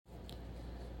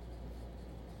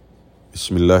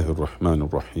Bismillahir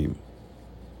Rahmanir Rahim.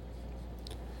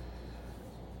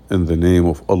 In the name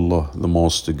of Allah, the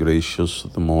most gracious,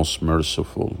 the most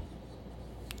merciful.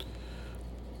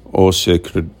 O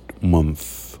sacred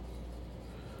month,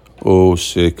 O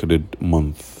sacred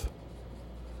month,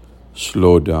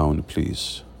 slow down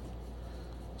please,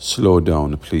 slow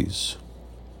down please.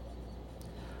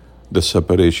 The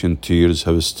separation tears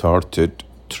have started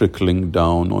trickling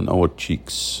down on our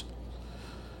cheeks,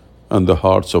 and the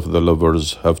hearts of the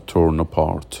lovers have torn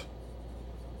apart.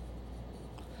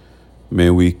 May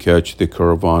we catch the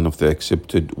caravan of the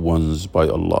accepted ones by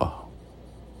Allah,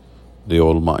 the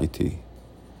Almighty.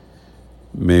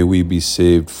 May we be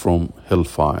saved from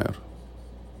hellfire.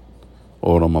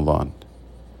 O Ramadan,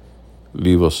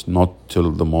 leave us not till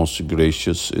the most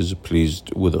gracious is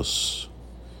pleased with us.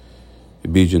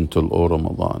 Be gentle, O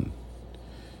Ramadan.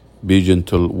 Be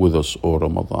gentle with us, O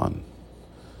Ramadan.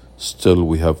 Still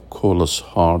we have callous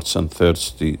hearts and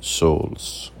thirsty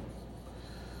souls.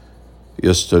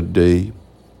 Yesterday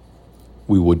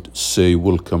we would say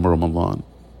welcome Ramadan,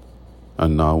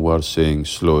 and now we are saying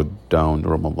slow down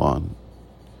Ramadan.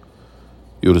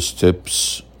 Your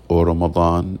steps, O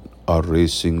Ramadan, are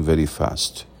racing very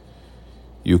fast.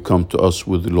 You come to us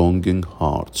with longing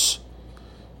hearts,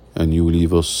 and you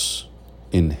leave us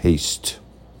in haste.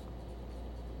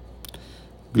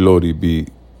 Glory be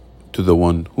to the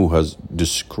one who has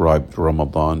described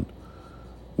Ramadan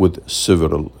with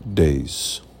several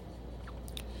days.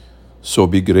 So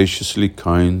be graciously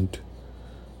kind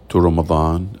to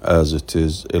Ramadan, as it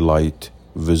is a light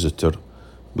visitor,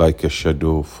 like a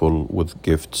shadow full with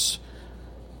gifts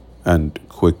and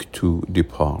quick to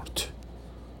depart.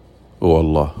 O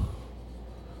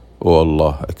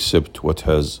Allah, accept what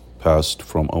has passed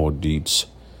from our deeds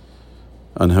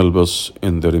and help us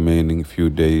in the remaining few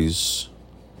days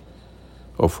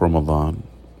of Ramadan.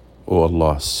 O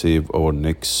Allah, save our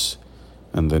necks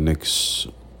and the necks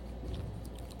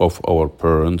of our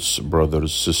parents,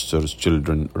 brothers, sisters,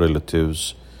 children,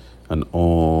 relatives, and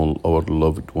all our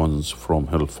loved ones from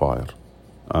hellfire.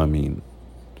 Ameen.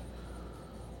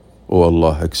 O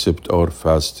Allah, accept our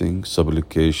fasting,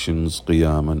 supplications,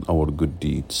 qiyam, and our good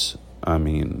deeds.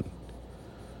 Ameen.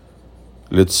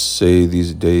 Let's say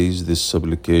these days this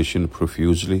supplication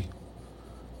profusely.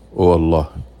 O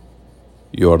Allah,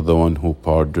 you are the one who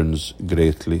pardons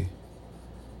greatly,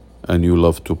 and you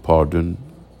love to pardon,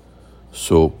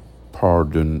 so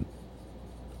pardon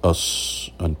us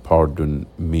and pardon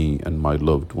me and my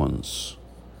loved ones.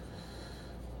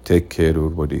 Take care,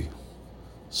 everybody.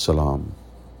 Salam.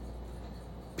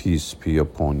 Peace be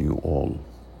upon you all.